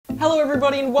Hello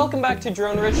everybody and welcome back to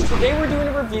Drone Rich. Today we're doing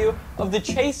a review of the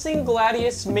Chasing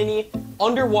Gladius Mini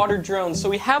underwater drone. So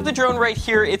we have the drone right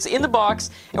here, it's in the box,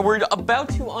 and we're about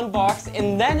to unbox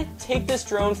and then take this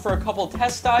drone for a couple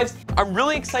test dives. I'm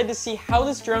really excited to see how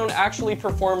this drone actually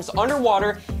performs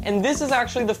underwater, and this is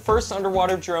actually the first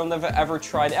underwater drone that I've ever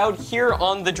tried out here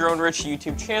on the Drone Rich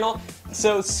YouTube channel.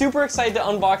 So super excited to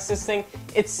unbox this thing.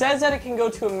 It says that it can go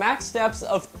to a max depth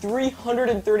of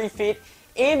 330 feet,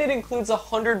 and it includes a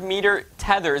 100-meter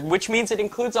tether, which means it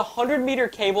includes a 100-meter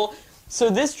cable. So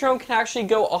this drone can actually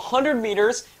go 100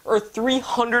 meters or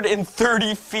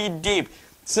 330 feet deep.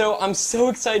 So I'm so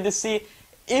excited to see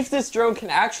if this drone can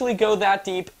actually go that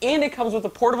deep. And it comes with a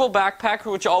portable backpack,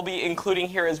 which I'll be including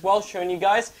here as well, showing you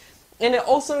guys. And it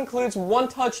also includes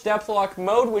one-touch depth lock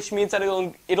mode, which means that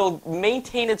it'll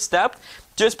maintain its depth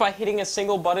just by hitting a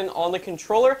single button on the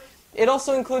controller. It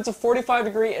also includes a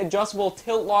 45-degree adjustable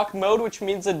tilt lock mode, which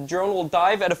means the drone will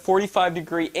dive at a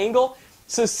 45-degree angle.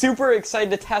 So super excited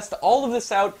to test all of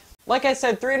this out. Like I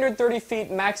said, 330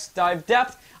 feet max dive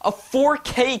depth, a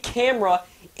 4K camera,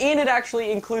 and it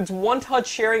actually includes one-touch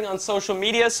sharing on social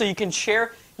media, so you can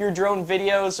share your drone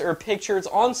videos or pictures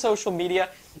on social media,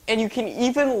 and you can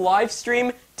even live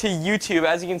stream to YouTube,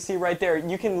 as you can see right there.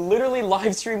 You can literally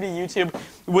live stream to YouTube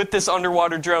with this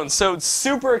underwater drone. So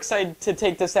super excited to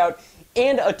take this out,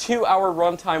 and a 2-hour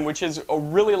runtime, which is a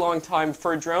really long time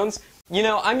for drones. You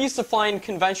know, I'm used to flying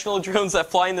conventional drones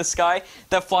that fly in the sky,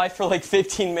 that fly for like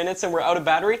 15 minutes and we're out of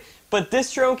battery, but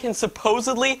this drone can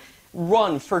supposedly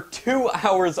run for 2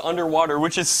 hours underwater,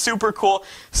 which is super cool.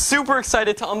 Super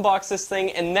excited to unbox this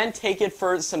thing and then take it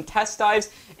for some test dives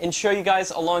and show you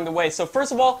guys along the way. So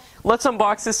first of all, let's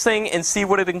unbox this thing and see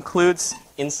what it includes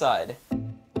inside.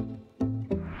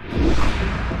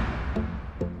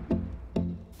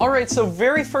 Alright, so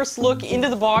very first look into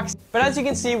the box, but as you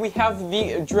can see, we have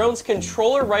the drone's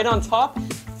controller right on top.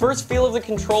 First feel of the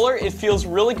controller, it feels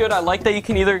really good. I like that you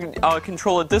can either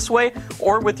control it this way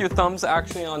or with your thumbs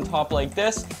actually on top like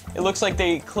this. It looks like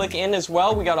they click in as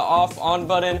well. We got an off-on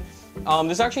button.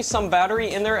 There's actually some battery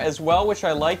in there as well, which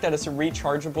I like that it's a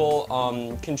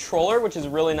rechargeable controller, which is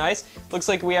really nice. Looks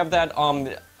like we have that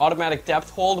automatic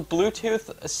depth hold,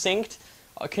 Bluetooth synced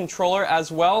controller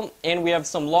as well, and we have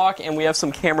some lock and we have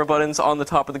some camera buttons on the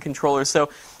top of the controller. So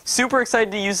super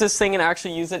excited to use this thing and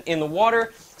actually use it in the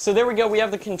water. So there we go, we have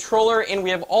the controller and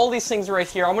we have all these things right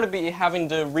here. I'm going to be having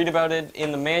to read about it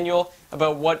in the manual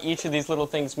about what each of these little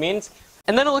things means.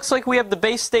 And then it looks like we have the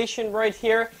base station right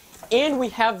here, and we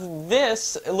have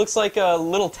this, it looks like a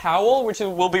little towel, which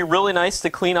will be really nice to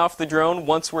clean off the drone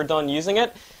once we're done using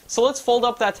it. So let's fold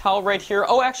up that towel right here.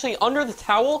 Oh, actually under the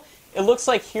towel, it looks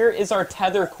like here is our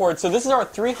tether cord. So this is our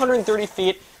 330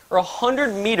 feet or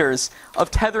 100 meters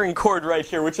of tethering cord right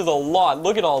here, which is a lot.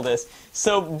 Look at all this.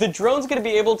 So the drone's going to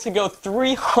be able to go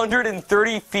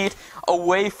 330 feet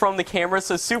away from the camera,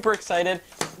 so super excited.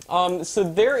 So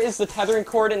there is the tethering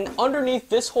cord, and underneath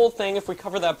this whole thing, if we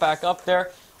cover that back up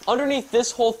there, underneath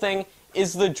this whole thing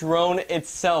is the drone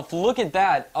itself. Look at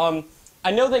that.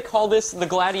 I know they call this the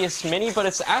Gladius Mini, but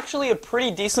it's actually a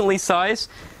pretty decently sized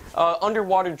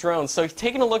underwater drone. So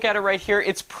taking a look at it right here,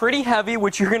 it's pretty heavy,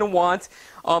 which you're going to want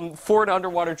for an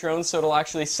underwater drone, so it'll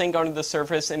actually sink under the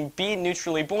surface and be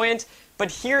neutrally buoyant.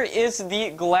 But here is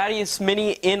the Gladius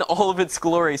Mini in all of its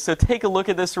glory. So take a look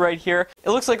at this right here.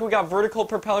 It looks like we got vertical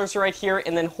propellers right here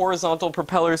and then horizontal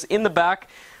propellers in the back.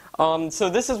 So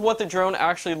this is what the drone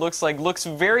actually looks like. Looks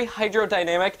very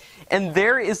hydrodynamic, and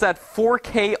there is that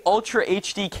 4K Ultra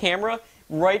HD camera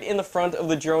right in the front of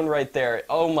the drone right there.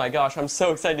 Oh my gosh, I'm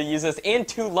so excited to use this. And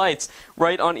 2 lights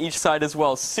right on each side as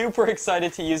well. Super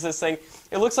excited to use this thing.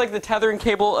 It looks like the tethering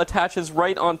cable attaches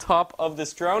right on top of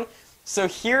this drone. So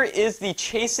here is the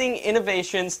Chasing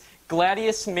Innovations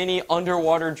Gladius Mini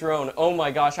underwater drone. Oh my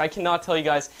gosh, I cannot tell you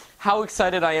guys how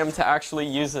excited I am to actually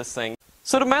use this thing.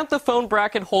 So to mount the phone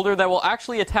bracket holder that will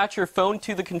actually attach your phone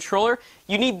to the controller,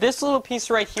 you need this little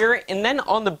piece right here, and then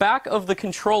on the back of the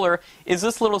controller is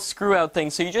this little screw out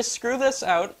thing. So you just screw this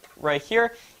out right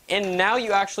here, and now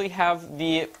you actually have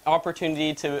the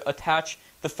opportunity to attach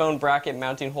the phone bracket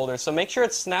mounting holder. So make sure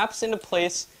it snaps into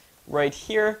place right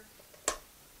here.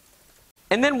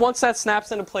 And then once that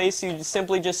snaps into place, you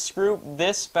simply just screw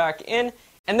this back in,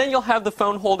 and then you'll have the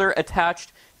phone holder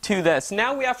attached to this.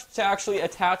 Now we have to actually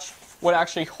attach what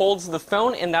actually holds the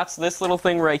phone, and that's this little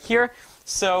thing right here.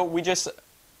 So we just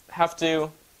have to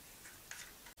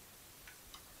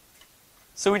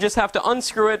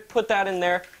unscrew it, put that in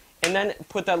there, and then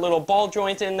put that little ball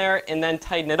joint in there, and then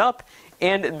tighten it up,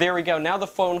 and there we go. Now the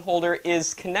phone holder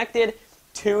is connected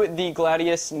to the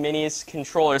Gladius Mini's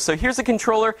controller. So here's a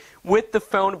controller with the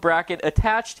phone bracket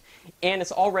attached, and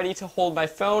it's all ready to hold my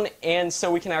phone, and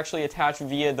so we can actually attach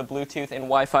via the Bluetooth and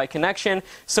Wi-Fi connection,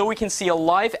 so we can see a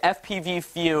live FPV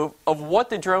view of what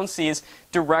the drone sees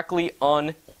directly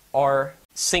on our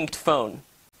synced phone.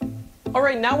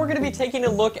 Alright, now we're going to be taking a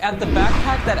look at the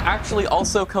backpack that actually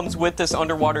also comes with this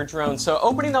underwater drone. So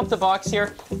opening up the box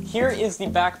here is the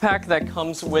backpack that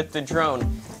comes with the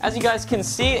drone. As you guys can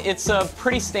see, it's a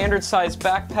pretty standard sized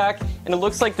backpack, and it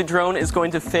looks like the drone is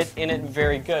going to fit in it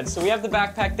very good. So we have the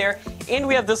backpack there, and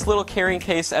we have this little carrying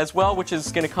case as well, which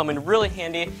is going to come in really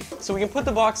handy. So we can put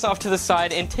the box off to the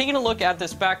side, and taking a look at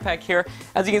this backpack here,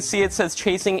 as you can see, it says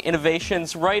Chasing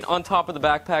Innovations right on top of the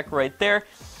backpack right there.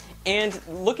 And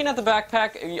looking at the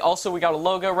backpack, also we got a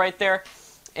logo right there.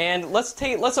 And let's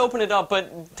open it up.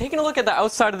 But taking a look at the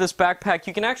outside of this backpack,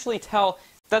 you can actually tell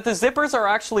that the zippers are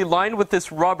actually lined with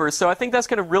this rubber. So I think that's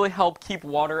going to really help keep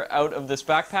water out of this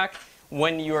backpack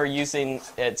when you are using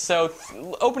it. So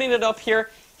opening it up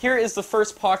here is the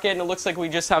first pocket, and it looks like we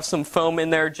just have some foam in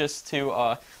there just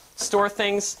to store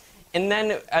things. And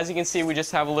then, as you can see, we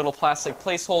just have a little plastic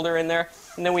placeholder in there.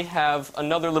 And then we have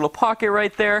another little pocket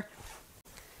right there.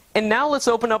 And now let's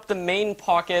open up the main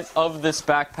pocket of this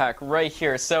backpack right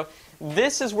here. So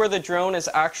this is where the drone is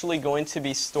actually going to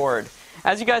be stored.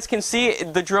 As you guys can see,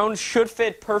 the drone should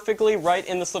fit perfectly right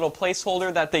in this little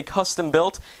placeholder that they custom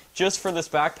built just for this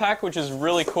backpack, which is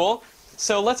really cool.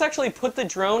 So let's actually put the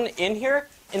drone in here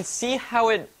and see how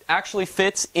it actually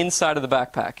fits inside of the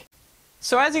backpack.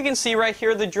 So as you can see right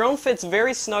here, the drone fits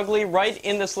very snugly right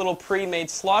in this little pre-made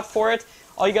slot for it.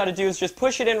 All you got to do is just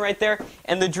push it in right there,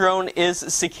 and the drone is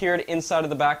secured inside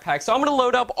of the backpack. So I'm going to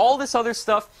load up all this other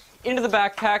stuff into the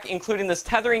backpack, including this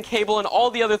tethering cable and all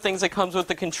the other things that comes with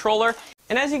the controller.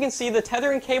 And as you can see, the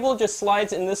tethering cable just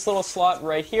slides in this little slot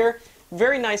right here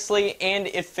very nicely, and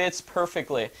it fits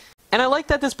perfectly. And I like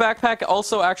that this backpack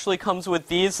also actually comes with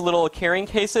these little carrying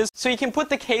cases. So you can put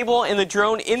the cable and the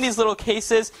drone in these little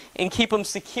cases and keep them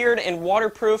secured and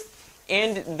waterproof,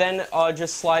 and then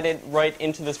just slide it right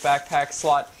into this backpack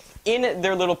slot in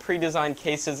their little pre-designed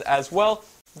cases as well,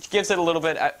 which gives it a little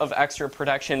bit of extra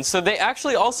protection. So they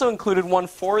actually also included one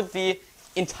for the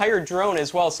entire drone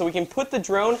as well, so we can put the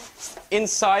drone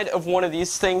inside of one of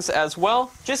these things as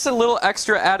well. Just a little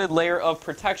extra added layer of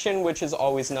protection, which is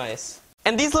always nice.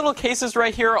 And these little cases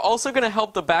right here are also going to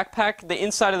help the backpack, the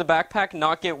inside of the backpack,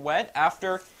 not get wet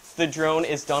after the drone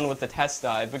is done with the test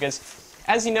dive, because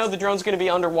as you know, the drone's going to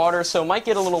be underwater, so it might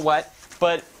get a little wet,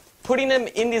 but putting them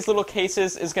in these little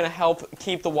cases is going to help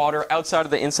keep the water outside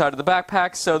of the inside of the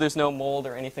backpack, so there's no mold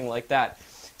or anything like that.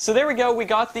 So there we go, we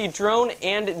got the drone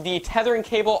and the tethering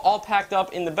cable all packed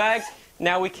up in the bag.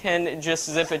 Now we can just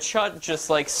zip it shut,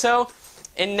 just like so.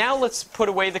 And now let's put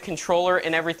away the controller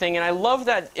and everything, and I love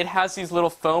that it has these little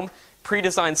foam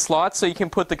pre-designed slots, so you can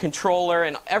put the controller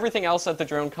and everything else that the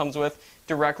drone comes with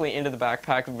directly into the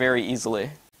backpack very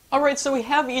easily. Alright, so we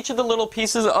have each of the little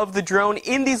pieces of the drone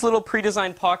in these little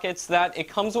pre-designed pockets that it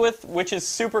comes with, which is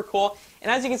super cool. And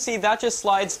as you can see, that just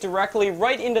slides directly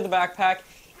right into the backpack,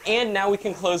 and now we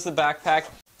can close the backpack.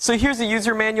 So here's the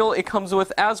user manual it comes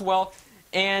with as well,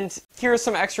 and here are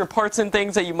some extra parts and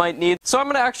things that you might need. So I'm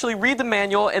going to actually read the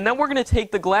manual, and then we're going to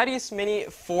take the Gladius Mini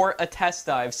for a test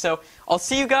dive. So I'll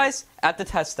see you guys at the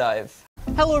test dive.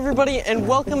 Hello everybody, and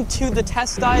welcome to the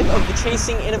test dive of the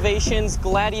Chasing Innovations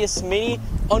Gladius Mini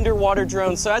underwater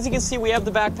drone. So as you can see, we have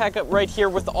the backpack up right here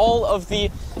with all of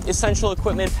the essential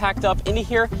equipment packed up into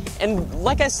here. And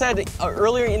like I said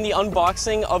earlier in the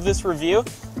unboxing of this review,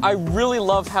 I really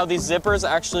love how these zippers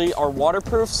actually are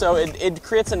waterproof. So it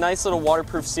creates a nice little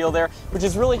waterproof seal there, which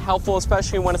is really helpful,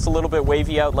 especially when it's a little bit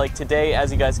wavy out like today.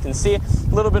 As you guys can see, a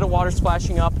little bit of water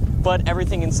splashing up, but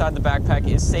everything inside the backpack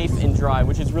is safe and dry,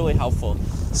 which is really helpful.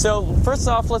 So first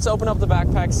off, let's open up the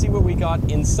backpack, see what we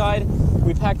got inside.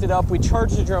 We packed it up, we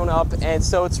charged the drone up, and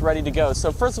so it's ready to go.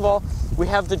 So first of all, we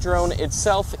have the drone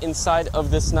itself inside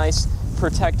of this nice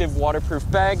protective waterproof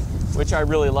bag, which I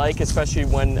really like, especially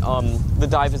when the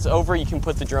dive is over. You can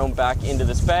put the drone back into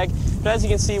this bag. But as you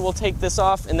can see, we'll take this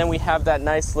off, and then we have that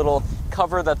nice little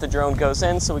cover that the drone goes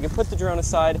in, so we can put the drone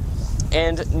aside.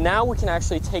 And now we can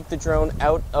actually take the drone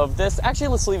out of this. Actually,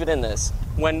 let's leave it in this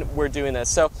when we're doing this.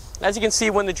 So as you can see,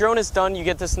 when the drone is done, you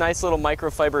get this nice little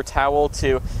microfiber towel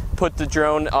to put the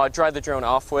drone, dry the drone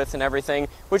off with and everything,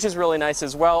 which is really nice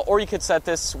as well. Or you could set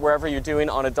this wherever you're doing,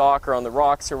 on a dock or on the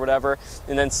rocks or whatever,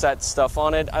 and then set stuff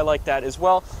on it. I like that as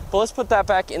well. But let's put that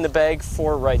back in the bag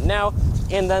for right now,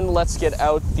 and then let's get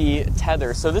out the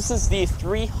tether. So this is the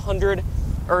 100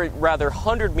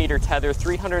 meter tether,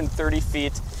 330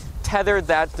 feet tether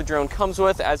that the drone comes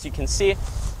with, as you can see.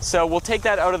 So we'll take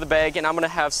that out of the bag, and I'm going to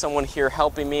have someone here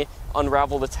helping me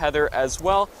unravel the tether as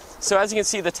well. So as you can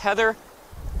see, the tether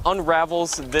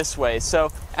unravels this way.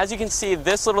 So as you can see,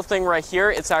 this little thing right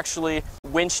here, it's actually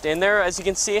winched in there, as you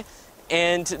can see,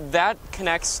 and that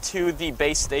connects to the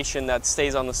base station that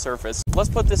stays on the surface. Let's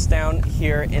put this down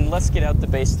here and let's get out the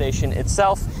base station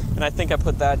itself. And I think I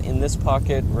put that in this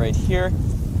pocket right here.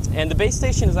 And the base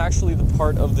station is actually the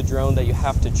part of the drone that you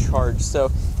have to charge. So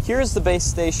here's the base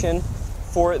station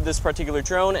for this particular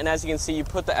drone, and as you can see, you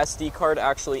put the SD card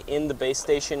actually in the base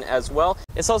station as well.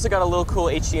 It's also got a little cool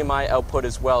HDMI output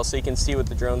as well, so you can see what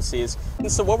the drone sees. And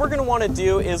so what we're going to want to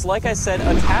do is, like I said,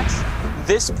 attach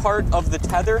this part of the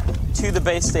tether to the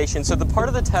base station. So the part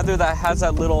of the tether that has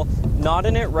that little knot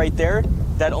in it right there,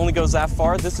 that only goes that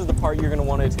far, this is the part you're going to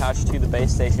want to attach to the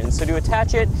base station. So to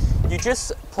attach it, you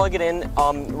just plug it in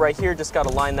right here, just got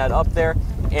to line that up there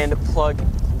and plug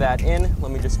that in.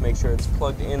 Let me just make sure it's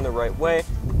plugged in the right way.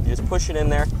 You just push it in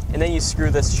there and then you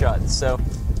screw this shut. So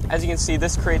as you can see,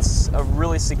 this creates a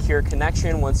really secure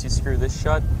connection once you screw this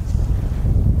shut.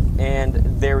 And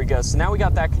there we go. So now we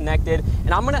got that connected,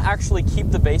 and I'm going to actually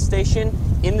keep the base station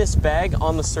in this bag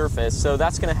on the surface. So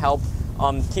that's going to help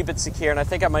keep it secure, and I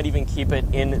think I might even keep it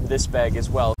in this bag as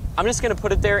well. I'm just going to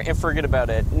put it there and forget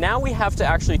about it. Now we have to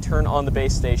actually turn on the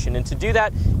base station, and to do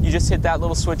that, you just hit that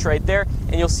little switch right there,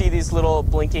 and you'll see these little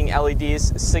blinking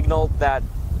LEDs signal that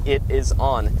it is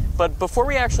on. But before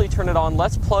we actually turn it on,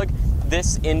 let's plug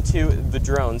this into the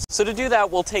drones. So to do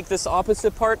that, we'll take this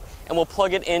opposite part and we'll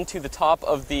plug it into the top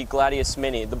of the Gladius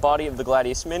Mini, the body of the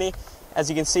Gladius Mini. As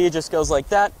you can see, it just goes like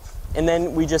that, and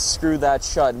then we just screw that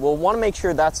shut. We'll want to make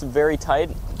sure that's very tight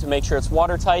to make sure it's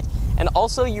watertight, and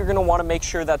also you're going to want to make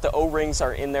sure that the O-rings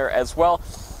are in there as well,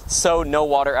 so no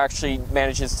water actually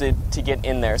manages to get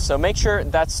in there. So make sure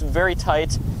that's very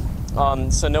tight,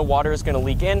 so no water is going to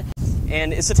leak in.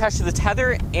 And it's attached to the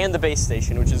tether and the base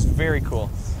station, which is very cool.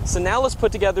 So now let's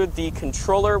put together the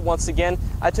controller. Once again,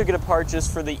 I took it apart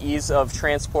just for the ease of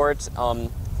transport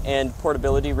and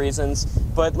portability reasons.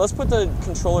 But let's put the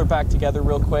controller back together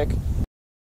real quick.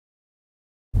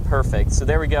 Perfect. So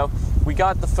there we go. We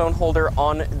got the phone holder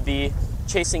on the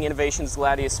Chasing Innovations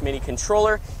Gladius Mini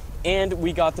controller, and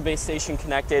we got the base station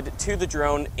connected to the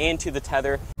drone and to the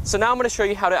tether. So now I'm going to show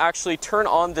you how to actually turn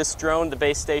on this drone, the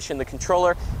base station, the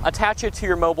controller, attach it to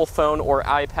your mobile phone or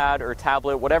iPad or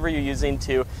tablet, whatever you're using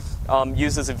to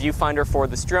use as a viewfinder for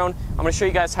this drone. I'm going to show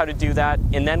you guys how to do that,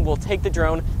 and then we'll take the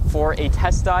drone for a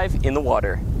test dive in the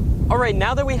water. All right,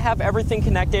 now that we have everything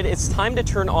connected, it's time to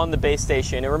turn on the base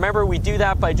station. And remember, we do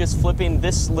that by just flipping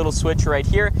this little switch right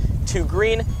here to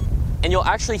green, and you'll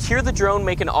actually hear the drone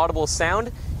make an audible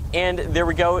sound. And there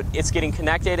we go, it's getting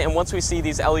connected, and once we see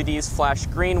these LEDs flash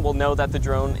green, we'll know that the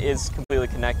drone is completely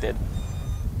connected.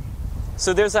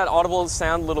 So there's that audible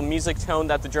sound, little music tone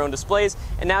that the drone displays,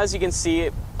 and now as you can see,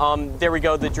 there we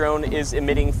go, the drone is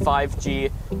emitting 5G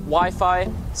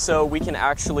Wi-Fi, so we can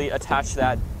actually attach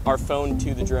our phone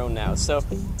to the drone now. So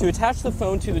to attach the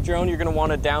phone to the drone, you're going to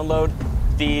want to download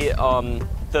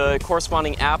the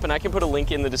corresponding app, and I can put a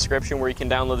link in the description where you can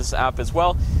download this app as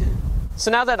well. So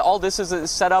now that all this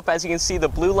is set up, as you can see, the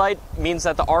blue light means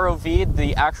that the ROV,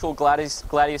 the actual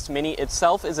Gladius Mini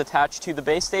itself, is attached to the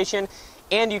base station.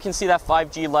 And you can see that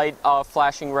 5G light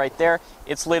flashing right there.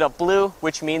 It's lit up blue,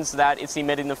 which means that it's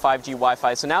emitting the 5G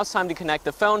Wi-Fi. So now it's time to connect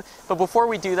the phone. But before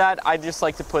we do that, I'd just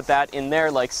like to put that in there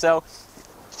like so.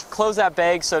 Close that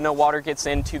bag so no water gets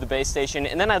into the base station.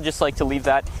 And then I'd just like to leave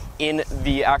that in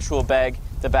the actual bag,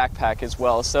 the backpack as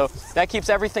well. So that keeps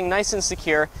everything nice and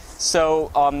secure,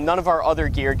 so none of our other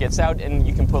gear gets out, and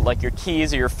you can put like your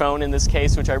keys or your phone in this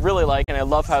case, which I really like, and I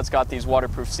love how it's got these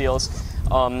waterproof seals.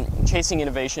 Chasing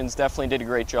Innovations definitely did a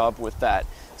great job with that.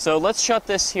 So let's shut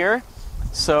this here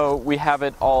so we have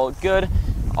it all good,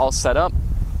 all set up.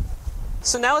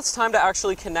 So now it's time to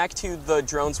actually connect to the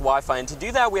drone's Wi-Fi, and to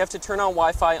do that we have to turn on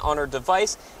Wi-Fi on our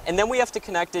device, and then we have to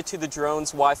connect it to the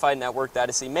drone's Wi-Fi network that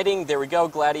is emitting. There we go,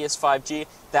 Gladius 5G,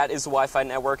 that is the Wi-Fi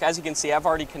network. As you can see, I've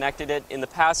already connected it in the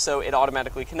past, so it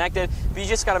automatically connected, but you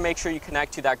just got to make sure you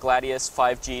connect to that Gladius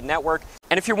 5G network.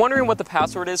 And if you're wondering what the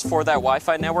password is for that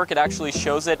Wi-Fi network, it actually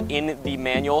shows it in the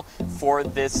manual for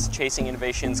this Chasing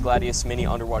Innovations Gladius Mini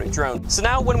underwater drone. So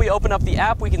now when we open up the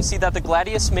app, we can see that the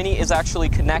Gladius Mini is actually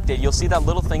connected. You'll see that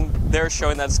little thing there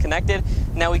showing that it's connected.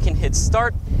 Now we can hit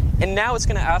start, and now it's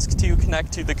going to ask to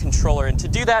connect to the controller. And to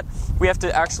do that, we have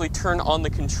to actually turn on the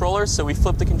controller. So we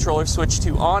flip the controller switch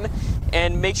to on,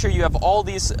 and make sure you have all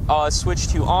these switched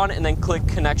to on, and then click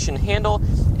connection handle.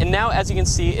 And now as you can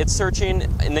see, it's searching,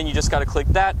 and then you just got to click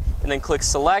that and then click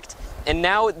select. And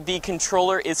now the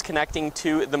controller is connecting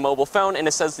to the mobile phone, and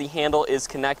it says the handle is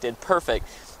connected. Perfect.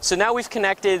 So now we've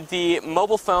connected the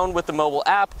mobile phone with the mobile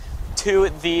app to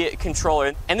the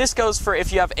controller. And this goes for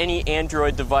if you have any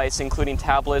Android device, including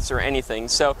tablets or anything.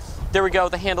 So there we go,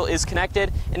 the handle is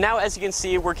connected. And now as you can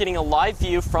see, we're getting a live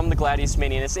view from the Gladius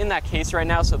Mini. And it's in that case right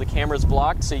now, so the camera's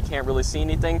blocked, so you can't really see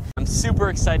anything. I'm super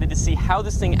excited to see how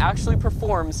this thing actually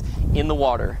performs in the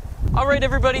water. Alright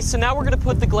everybody, so now we're going to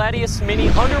put the Gladius Mini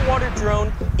underwater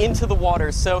drone into the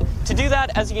water. So to do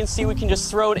that, as you can see, we can just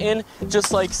throw it in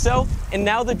just like so. And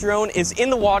now the drone is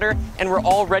in the water and we're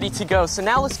all ready to go. So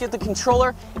now let's get the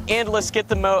controller and let's get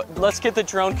the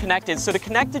drone connected. So to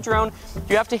connect the drone,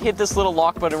 you have to hit this little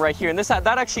lock button right here. And that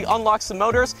actually unlocks the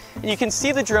motors and you can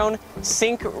see the drone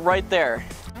sink right there.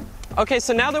 Okay,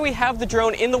 so now that we have the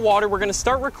drone in the water, we're going to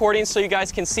start recording so you guys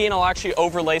can see, and I'll actually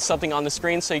overlay something on the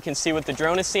screen so you can see what the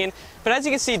drone is seeing. But as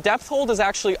you can see, depth hold is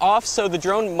actually off, so the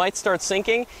drone might start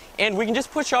sinking, and we can just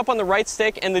push up on the right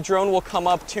stick and the drone will come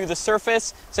up to the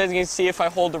surface. So as you can see, if I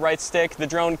hold the right stick, the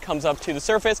drone comes up to the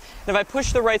surface, and if I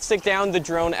push the right stick down, the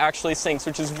drone actually sinks,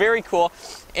 which is very cool.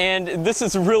 And this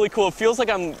is really cool. It feels like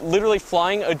I'm literally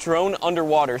flying a drone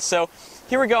underwater. So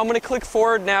here we go, I'm going to click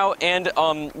forward now, and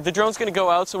the drone's going to go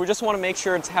out, so we just want to make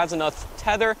sure it has enough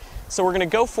tether. So we're going to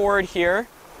go forward here,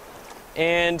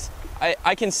 and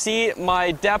I can see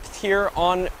my depth here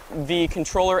on the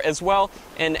controller as well,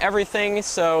 and everything.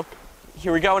 So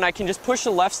here we go, and I can just push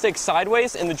the left stick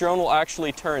sideways, and the drone will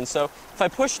actually turn. So if I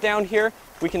push down here,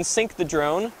 we can sink the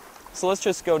drone. So let's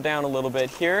just go down a little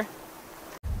bit here.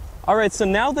 Alright, so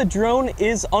now the drone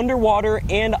is underwater,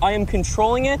 and I am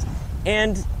controlling it,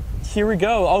 and here we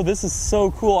go. Oh, this is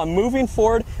so cool. I'm moving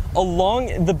forward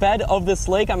along the bed of this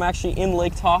lake. I'm actually in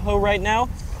Lake Tahoe right now,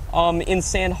 in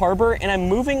Sand Harbor, and I'm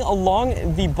moving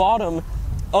along the bottom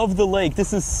of the lake.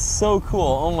 This is so cool.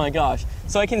 Oh my gosh.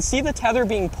 So I can see the tether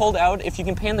being pulled out. If you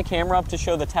can pan the camera up to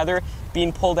show the tether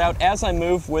being pulled out as I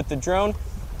move with the drone.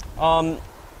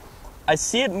 I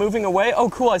see it moving away. Oh,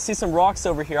 cool. I see some rocks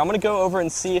over here. I'm going to go over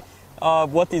and see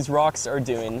what these rocks are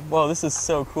doing. Whoa, this is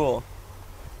so cool.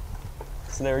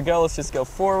 So there we go, let's just go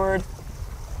forward.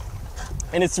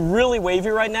 And it's really wavy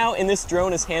right now, and this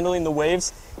drone is handling the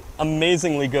waves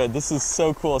amazingly good. This is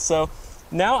so cool. So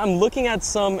now I'm looking at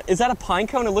some, is that a pine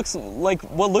cone? It looks like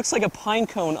what looks like a pine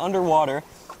cone underwater.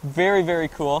 Very, very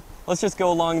cool. Let's just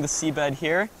go along the seabed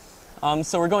here.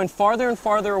 So we're going farther and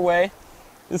farther away.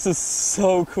 This is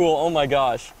so cool, oh my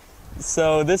gosh.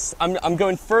 So I'm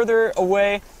going further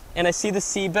away, and I see the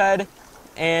seabed,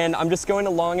 and I'm just going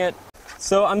along it.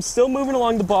 So I'm still moving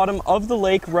along the bottom of the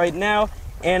lake right now,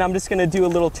 and I'm just going to do a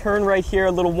little turn right here,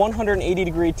 a little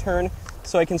 180-degree turn,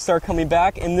 so I can start coming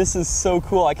back, and this is so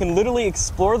cool. I can literally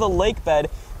explore the lake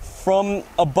bed from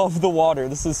above the water.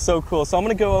 This is so cool. So I'm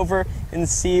going to go over and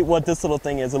see what this little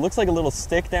thing is. It looks like a little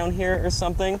stick down here or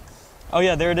something. Oh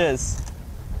yeah, there it is.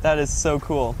 That is so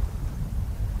cool.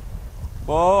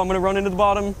 Whoa, I'm going to run into the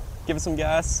bottom, give it some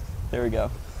gas. There we go.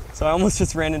 So I almost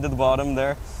just ran into the bottom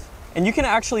there. And you can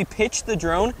actually pitch the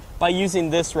drone by using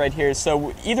this right here.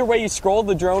 So either way you scroll,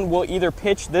 the drone will either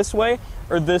pitch this way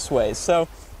or this way. So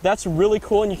that's really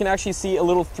cool, and you can actually see a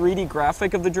little 3D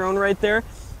graphic of the drone right there,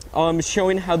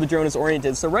 showing how the drone is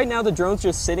oriented. So right now the drone's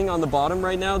just sitting on the bottom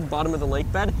right now, the bottom of the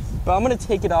lake bed, but I'm going to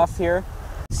take it off here.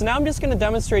 So now I'm just going to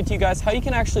demonstrate to you guys how you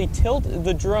can actually tilt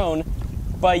the drone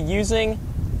by using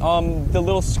the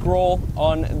little scroll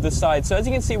on the side. So as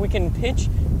you can see, we can pitch.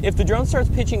 If the drone starts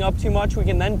pitching up too much, we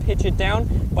can then pitch it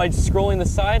down by scrolling the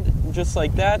side, just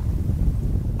like that.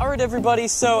 Alright everybody,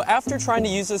 so after trying to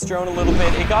use this drone a little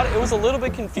bit, it was a little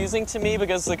bit confusing to me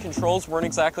because the controls weren't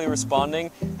exactly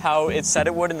responding how it said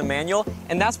it would in the manual,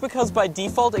 and that's because by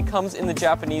default it comes in the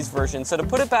Japanese version. So to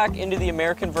put it back into the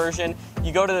American version,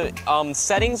 you go to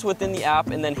settings within the app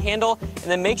and then handle, and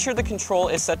then make sure the control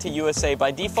is set to USA.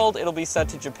 By default, it'll be set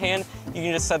to Japan. You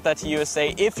can just set that to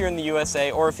USA if you're in the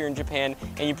USA, or if you're in Japan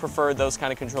and you prefer those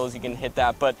kind of controls, you can hit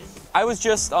that. But I was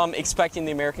just expecting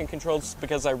the American controls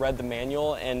because I read the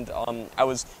manual, and I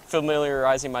was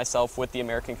familiarizing myself with the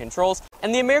American controls.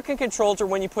 And the American controls are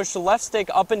when you push the left stick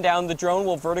up and down, the drone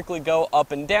will vertically go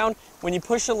up and down. When you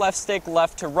push the left stick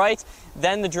left to right,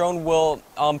 then the drone will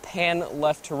pan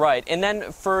left to right. And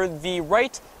then for the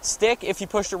right stick, if you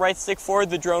push the right stick forward,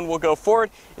 the drone will go forward.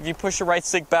 If you push the right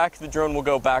stick back, the drone will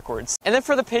go backwards. And then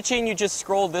for the pitching, you just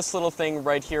scroll this little thing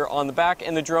right here on the back,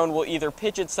 and the drone will either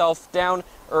pitch itself down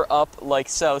or up like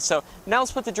so. So now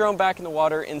let's put the drone back in the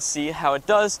water and see how it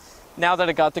does now that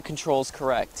I got the controls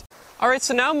correct. Alright,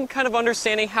 so now I'm kind of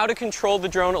understanding how to control the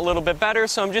drone a little bit better,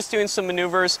 so I'm just doing some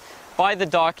maneuvers by the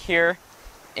dock here.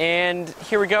 And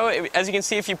here we go. As you can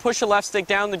see, if you push the left stick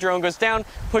down, the drone goes down.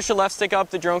 Push the left stick up,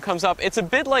 the drone comes up. It's a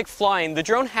bit like flying. The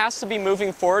drone has to be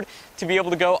moving forward to be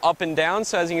able to go up and down.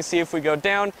 So as you can see, if we go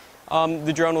down,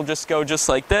 the drone will just go just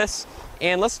like this.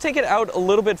 And let's take it out a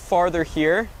little bit farther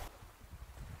here.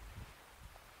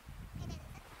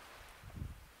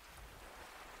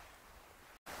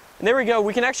 And there we go.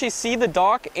 We can actually see the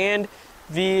dock and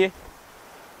the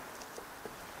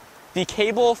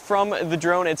cable from the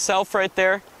drone itself right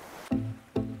there.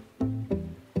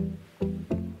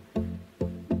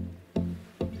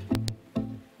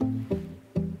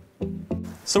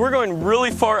 So we're going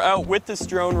really far out with this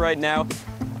drone right now,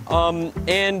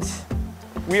 and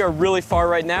we are really far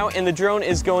right now, and the drone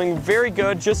is going very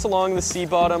good just along the sea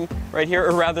bottom right here,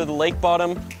 or rather the lake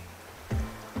bottom.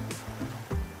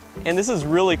 And this is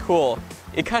really cool.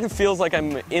 It kind of feels like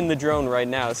I'm in the drone right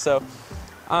now. So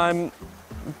I'm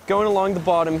going along the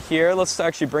bottom here. Let's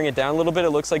actually bring it down a little bit. It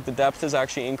looks like the depth is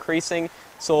actually increasing.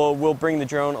 So we'll bring the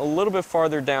drone a little bit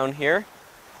farther down here.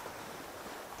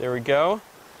 There we go.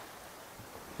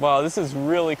 Wow, this is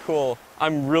really cool.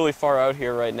 I'm really far out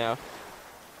here right now.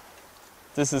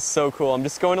 This is so cool. I'm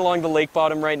just going along the lake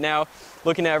bottom right now,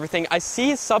 looking at everything. I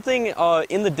see something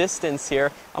in the distance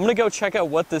here. I'm gonna go check out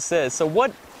what this is. So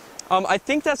what, I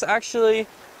think that's actually,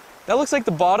 that looks like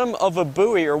the bottom of a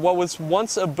buoy, or what was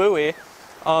once a buoy.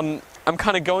 I'm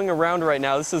kind of going around right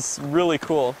now. This is really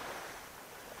cool.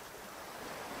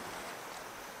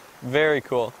 Very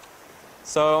cool.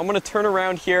 So I'm going to turn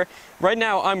around here. Right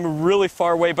now I'm really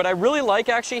far away, but I really like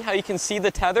actually how you can see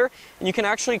the tether, and you can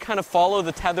actually kind of follow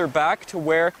the tether back to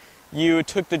where you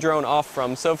took the drone off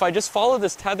from. So if I just follow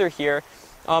this tether here,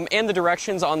 and the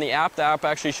directions on the app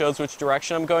actually shows which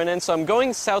direction I'm going in. So I'm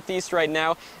going southeast right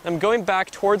now. I'm going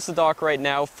back towards the dock right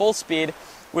now, full speed,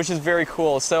 which is very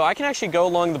cool. So I can actually go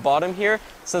along the bottom here,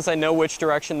 since I know which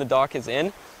direction the dock is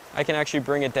in. I can actually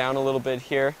bring it down a little bit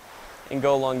here and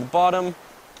go along the bottom.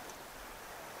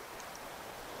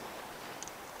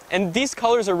 And these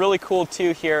colors are really cool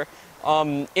too here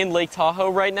in Lake Tahoe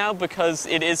right now, because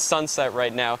it is sunset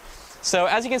right now. So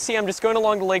as you can see, I'm just going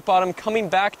along the lake bottom, coming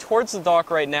back towards the dock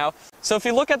right now. So if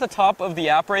you look at the top of the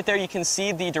app right there, you can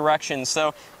see the directions.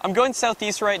 So I'm going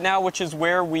southeast right now, which is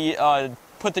where we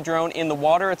put the drone in the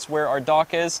water. It's where our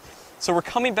dock is. So we're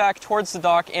coming back towards the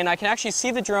dock, and I can actually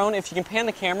see the drone. If you can pan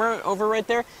the camera over right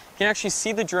there, you can actually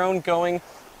see the drone going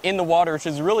in the water, which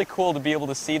is really cool to be able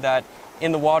to see that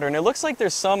in the water. And it looks like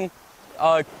there's some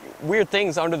weird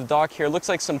things under the dock here. It looks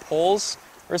like some poles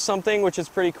or something, which is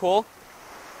pretty cool.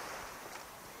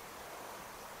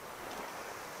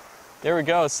 There we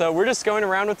go. So we're just going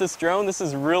around with this drone. This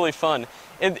is really fun.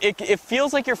 It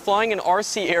feels like you're flying an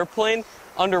RC airplane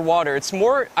underwater. It's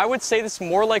more, I would say this is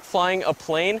more like flying a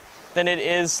plane than it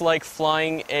is like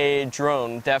flying a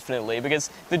drone, definitely, because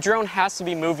the drone has to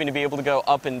be moving to be able to go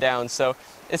up and down. So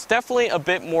it's definitely a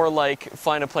bit more like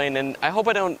flying a plane, and I hope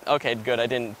I don't, okay, good, I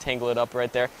didn't tangle it up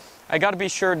right there. I gotta be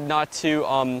sure not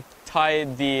to tie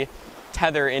the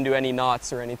tether into any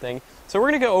knots or anything. So we're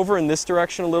gonna go over in this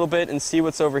direction a little bit and see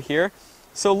what's over here.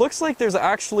 So it looks like there's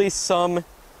actually some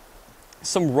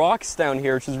rocks down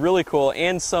here, which is really cool,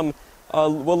 and some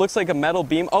what looks like a metal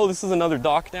beam. Oh, this is another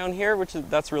dock down here,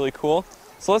 that's really cool.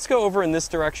 So let's go over in this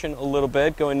direction a little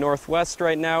bit, going northwest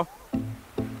right now.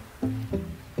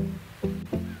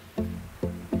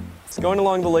 It's going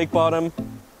along the lake bottom.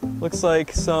 Looks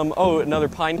like some, oh, another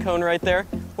pine cone right there.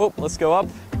 Oh, let's go up.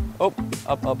 Oh,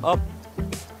 up, up, up.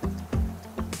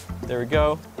 There we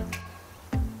go.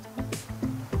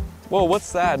 Whoa,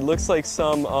 what's that? Looks like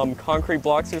some concrete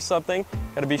blocks or something.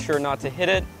 Gotta be sure not to hit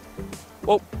it.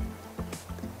 Whoa.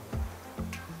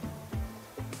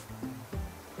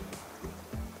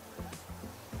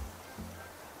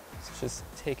 Let's just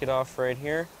take it off right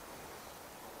here.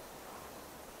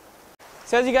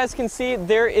 So as you guys can see,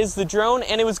 there is the drone,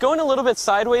 and it was going a little bit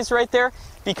sideways right there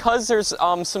because there's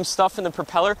some stuff in the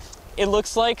propeller, it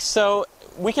looks like. So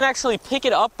we can actually pick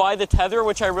it up by the tether,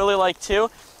 which I really like too.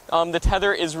 The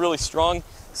tether is really strong.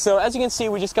 So as you can see,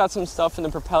 we just got some stuff in the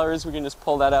propellers. We can just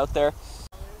pull that out there.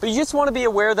 But you just want to be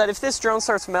aware that if this drone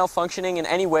starts malfunctioning in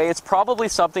any way, it's probably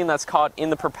something that's caught in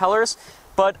the propellers.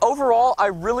 But overall, I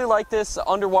really like this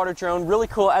underwater drone. Really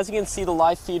cool. As you can see, the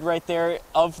live feed right there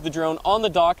of the drone on the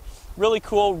dock. Really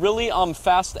cool, really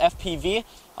fast FPV.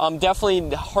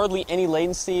 Definitely hardly any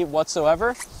latency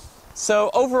whatsoever.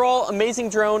 So overall, amazing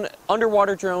drone,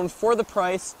 underwater drone for the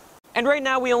price. And right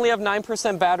now we only have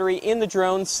 9% battery in the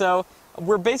drone, so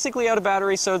we're basically out of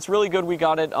battery, so it's really good we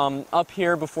got it up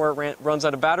here before it runs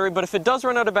out of battery. But if it does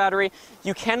run out of battery,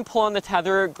 you can pull on the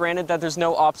tether, granted that there's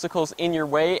no obstacles in your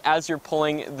way as you're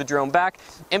pulling the drone back.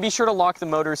 And be sure to lock the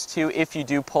motors too if you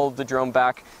do pull the drone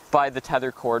back by the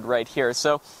tether cord right here.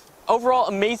 So overall,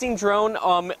 amazing drone,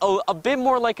 a bit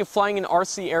more like flying an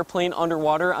RC airplane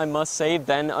underwater, I must say,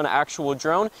 than an actual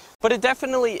drone. But it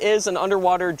definitely is an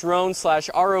underwater drone slash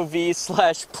ROV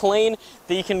slash plane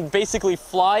that you can basically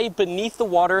fly beneath the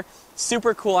water.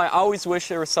 Super cool. I always wish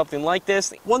there was something like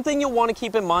this. One thing you'll want to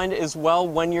keep in mind as well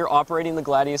when you're operating the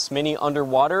Gladius Mini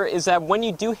underwater is that when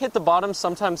you do hit the bottom,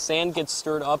 sometimes sand gets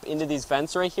stirred up into these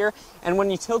vents right here. And when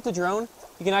you tilt the drone,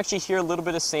 you can actually hear a little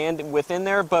bit of sand within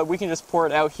there, but we can just pour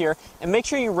it out here. And make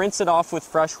sure you rinse it off with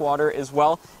fresh water as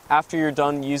well after you're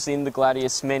done using the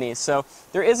Gladius Mini. So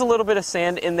there is a little bit of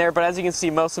sand in there, but as you can see,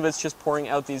 most of it's just pouring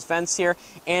out these vents here.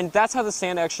 And that's how the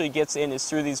sand actually gets in, is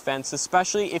through these vents,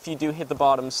 especially if you do hit the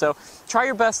bottom. So try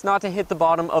your best not to hit the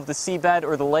bottom of the seabed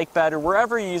or the lake bed or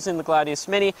wherever you're using the Gladius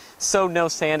Mini, so no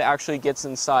sand actually gets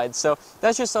inside. So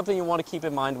that's just something you want to keep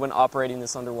in mind when operating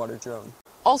this underwater drone.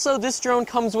 Also, this drone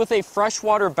comes with a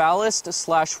freshwater ballast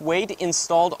slash weight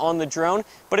installed on the drone,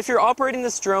 but if you're operating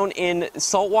this drone in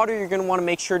saltwater, you're going to want to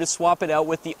make sure to swap it out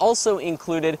with the also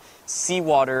included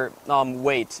seawater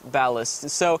weight ballast.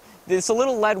 So it's a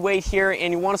little lead weight here,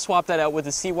 and you want to swap that out with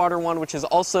the seawater one, which is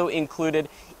also included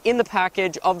in the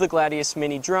package of the Gladius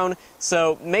Mini drone.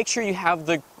 So make sure you have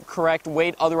the correct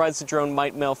weight, otherwise the drone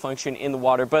might malfunction in the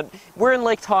water. But we're in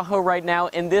Lake Tahoe right now,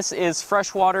 and this is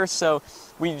freshwater, so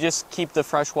we just keep the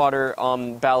freshwater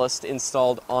ballast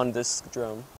installed on this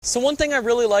drone. So one thing I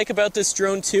really like about this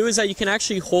drone too is that you can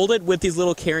actually hold it with these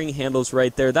little carrying handles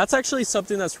right there. That's actually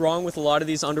something that's wrong with a lot of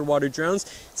these underwater drones,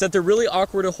 is that they're really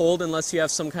awkward to hold unless you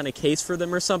have some kind of case for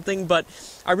them or something. But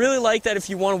I really like that if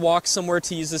you want to walk somewhere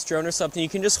to use this drone or something, you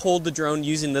can just hold the drone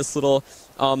using this little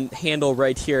handle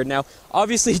right here. Now,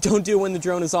 obviously don't do it when the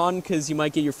drone is on, because you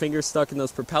might get your fingers stuck in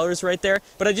those propellers right there.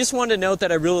 But I just wanted to note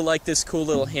that I really like this cool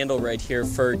little handle right here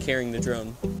for carrying the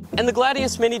drone. And the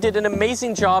Gladius Mini did an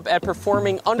amazing job at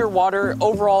performing underwater.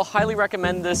 Overall, highly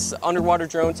recommend this underwater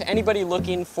drone to anybody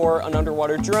looking for an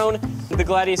underwater drone. The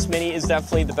Gladius Mini is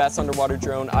definitely the best underwater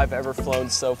drone I've ever flown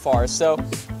so far. So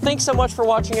thanks so much for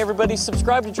watching, everybody.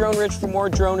 Subscribe to Drone Rich for more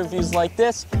drone reviews like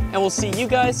this, and we'll see you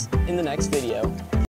guys in the next video.